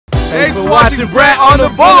Thanks for watching Brett on the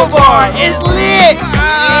Boulevard. It's lit.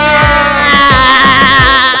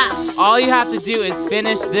 All you have to do is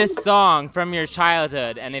finish this song from your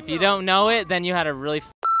childhood, and if you don't know it, then you had a really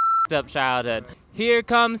f***ed up childhood. Here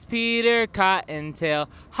comes Peter Cottontail,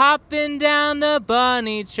 hopping down the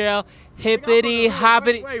bunny trail, hippity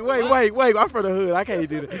hoppity. Wait, I'm from the hood. I can't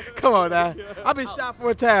do that. Come on now. I've been shot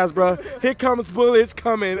 4 times, bro. Here comes bullets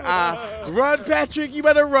coming. Run, Patrick. You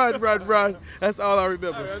better run. That's all I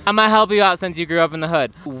remember. I'm gonna help you out since you grew up in the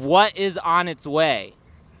hood. What is on its way?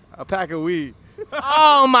 A pack of weed.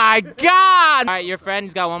 Oh my God! All right, your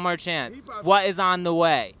friend's got one more chance. What is on the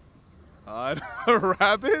way?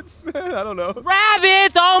 Rabbits, man. I don't know.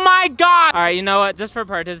 Rabbits! Oh my God! All right, you know what? Just for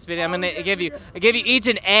participating, I'm gonna give you each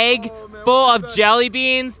an egg full of jelly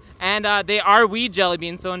beans, and they are weed jelly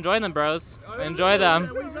beans. So enjoy them, bros. Enjoy them.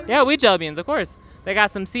 Yeah, weed jelly beans, of course. They got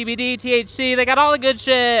some CBD, THC. They got all the good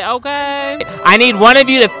shit. Okay. I need one of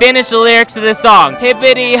you to finish the lyrics to this song.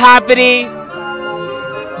 Hippity hoppity.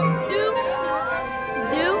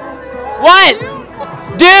 What?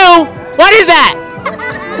 Do? What is that?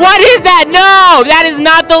 What is that? No, that is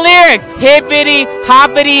not the lyrics. Hippity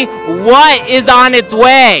hoppity, what is on its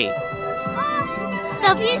way?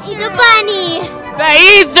 The Easter Bunny. The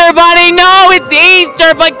Easter Bunny? No, it's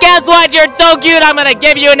Easter, but guess what? You're so cute, I'm gonna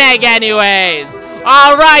give you an egg anyways.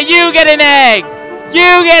 All right, you get an egg.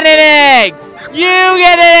 You get an egg. You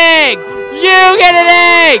get an egg. You get an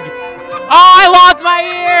egg. Oh, I lost my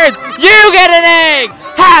ears. You get an egg.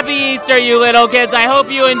 Happy Easter, you little kids. I hope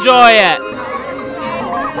you enjoy it.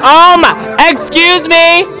 Excuse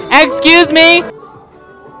me.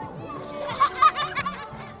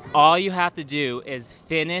 All you have to do is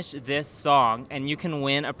finish this song and you can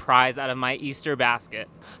win a prize out of my Easter basket.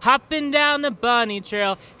 Hopping down the bunny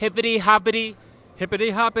trail, hippity hoppity.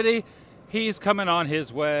 Hippity hoppity, he's coming on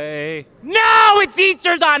his way. No, it's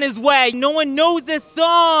Easter's on his way. No one knows this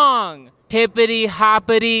song. Hippity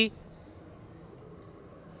hoppity.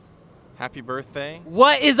 Happy birthday.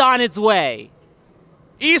 What is on its way?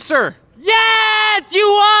 Easter! Yes, you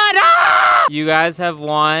won! Ah! You guys have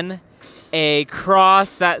won a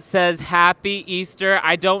cross that says Happy Easter.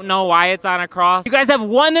 I don't know why it's on a cross. You guys have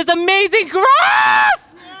won this amazing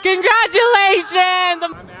cross! Congratulations!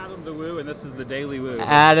 I'm Adam the Woo, and this is the Daily Woo.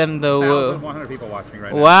 Adam the Woo. 1,100 people watching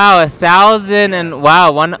right now.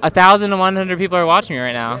 Wow, 1,100 people are watching me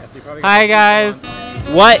right now. Yeah, hi guys.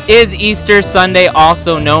 What is Easter Sunday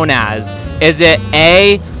also known as? Is it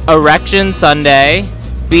A, Erection Sunday,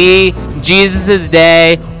 B, Jesus'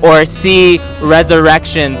 Day, or C,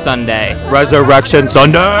 Resurrection Sunday? Resurrection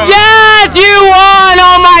Sunday! Yes, you won!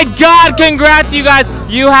 Oh my God, congrats you guys.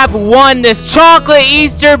 You have won this chocolate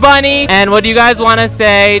Easter bunny. And what do you guys want to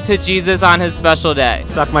say to Jesus on his special day?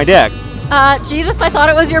 Suck my dick. Jesus, I thought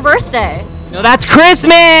it was your birthday. No, that's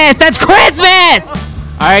Christmas! That's Christmas!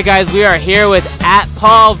 All right, guys, we are here with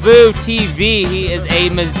 @PaulVuTV. He is a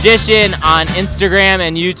magician on Instagram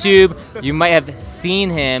and YouTube. You might have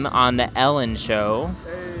seen him on the Ellen Show,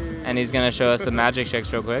 and he's gonna show us some magic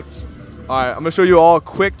tricks real quick. All right, I'm gonna show you all a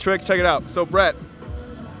quick trick. Check it out. So, Brett,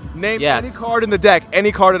 name any card in the deck,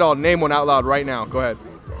 any card at all. Name one out loud right now. Go ahead.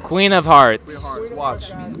 Queen of Hearts.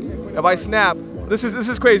 Watch. If I snap, this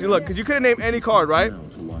is crazy. Look, because you couldn't name any card, right?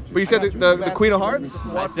 But you said the Queen of Hearts?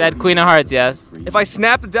 I said Queen of Hearts, yes. If I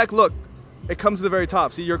snap the deck, look, it comes to the very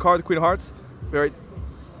top. See your card, the Queen of Hearts?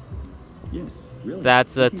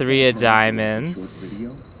 That's a 3 of diamonds.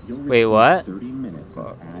 Wait, what?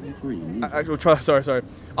 Sorry.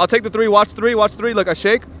 I'll take the 3, watch 3, Look, I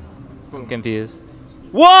shake. I'm confused.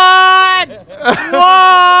 What?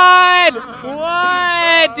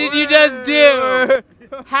 What did you just do?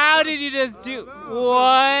 How did you just do?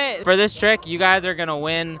 What? For this trick, you guys are gonna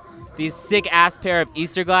win these sick-ass pair of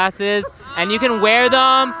Easter glasses, and you can wear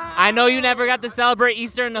them. I know you never got to celebrate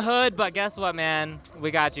Easter in the hood, but guess what, man?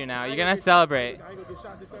 We got you now. You're gonna celebrate.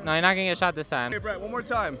 No, you're not gonna get shot this time. Okay, Brett, one more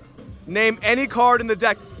time. Name any card in the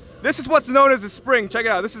deck. This is what's known as a spring. Check it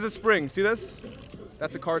out. This is a spring. See this?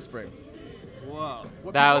 That's a card spring. Whoa.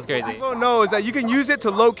 That was crazy. What people don't know is that you can use it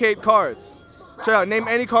to locate cards. Check it out. Name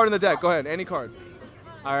any card in the deck. Go ahead. Any card.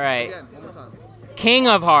 All right. Again, one more time. King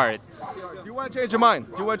of Hearts. Do you want to change your mind?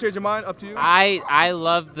 Up to you. I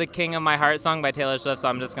love the King of My Heart song by Taylor Swift, so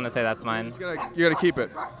I'm just gonna say that's mine. You're gonna keep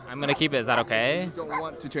it. I'm gonna keep it. Is that okay? You don't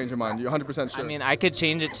want to change your mind. You're 100% sure. I mean, I could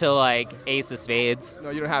change it to like Ace of Spades.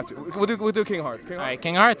 No, you don't have to. We'll do King of Hearts. All right,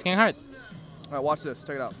 King of Hearts. King of Hearts. All right, watch this.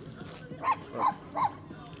 Check it out. Look.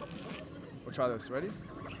 We'll try this. Ready?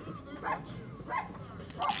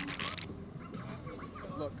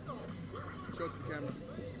 Look. Show it to the camera.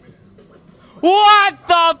 What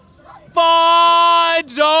the?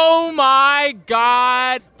 fudge! Oh my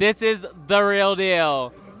God. This is the real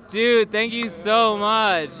deal. Dude, thank you so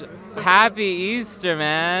much. Happy Easter,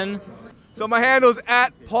 man. So my handle is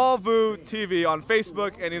at PaulVuTV on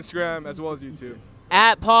Facebook and Instagram as well as YouTube.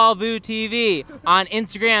 At Paul Vu TV on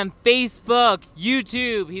Instagram, Facebook,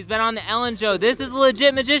 YouTube. He's been on the Ellen Show. This is a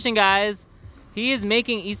legit magician, guys. He is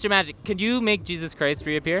making Easter magic. Could you make Jesus Christ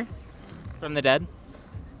reappear from the dead?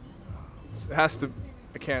 It has to,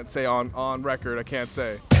 I can't say on record, I can't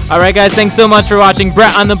say. All right, guys, thanks so much for watching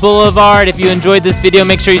Brett on the Boulevard. If you enjoyed this video,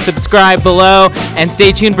 make sure you subscribe below and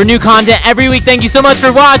stay tuned for new content every week. Thank you so much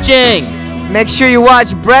for watching. Make sure you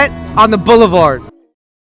watch Brett on the Boulevard.